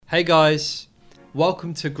Hey guys,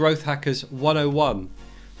 welcome to Growth Hackers 101,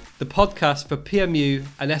 the podcast for PMU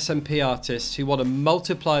and SMP artists who want to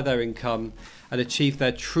multiply their income and achieve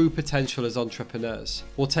their true potential as entrepreneurs.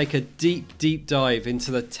 We'll take a deep dive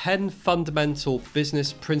into the 10 fundamental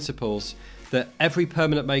business principles that every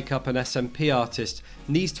permanent makeup and SMP artist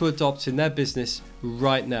needs to adopt in their business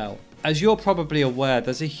right now. As you're probably aware,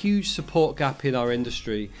 there's a huge support gap in our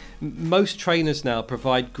industry. Most trainers now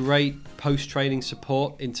provide great post-training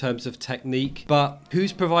support in terms of technique, but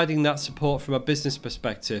who's providing that support from a business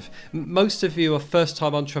perspective? Most of you are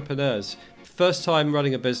first-time entrepreneurs, first time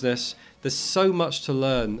running a business. There's so much to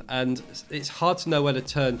learn, and it's hard to know where to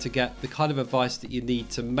turn to get the kind of advice that you need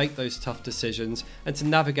to make those tough decisions and to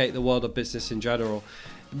navigate the world of business in general.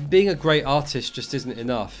 Being a great artist just isn't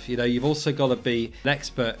enough. You've also got to be an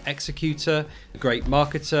expert executor, a great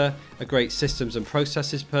marketer, a great systems and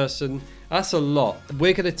processes person. That's a lot.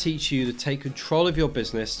 We're going to teach you to take control of your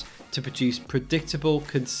business to produce predictable,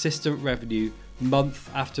 consistent revenue month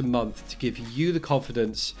after month to give you the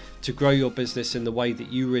confidence to grow your business in the way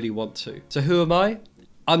that you really want to. So who am I?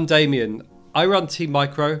 I'm Damien. I run Team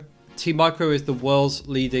Micro. Team Micro is the world's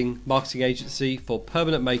leading marketing agency for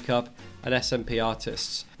permanent makeup and SMP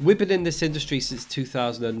artists. We've been in this industry since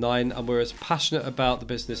 2009 and we're as passionate about the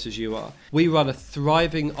business as you are. We run a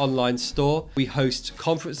thriving online store. We host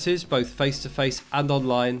conferences, both face-to-face and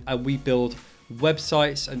online, and we build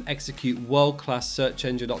websites and execute world-class search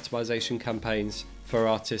engine optimization campaigns for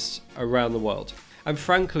artists around the world. And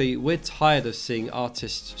frankly, we're tired of seeing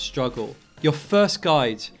artists struggle. Your first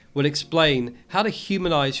guide will explain how to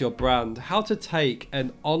humanize your brand, how to take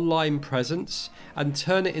an online presence and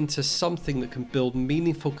turn it into something that can build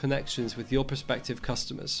meaningful connections with your prospective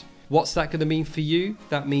customers. What's that going to mean for you?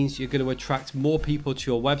 That means you're going to attract more people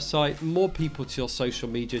to your website, more people to your social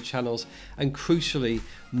media channels, and crucially,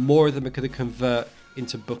 more of them are going to convert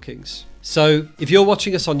into bookings. So if you're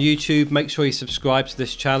watching us on YouTube, make sure you subscribe to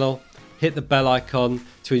this channel. Hit the bell icon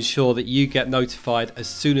to ensure that you get notified as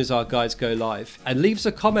soon as our guides go live. And leave us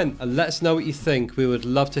a comment and let us know what you think. We would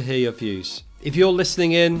love to hear your views. If you're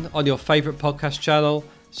listening in on your favorite podcast channel,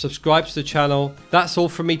 subscribe to the channel. That's all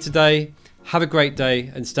from me today. Have a great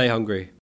day and stay hungry.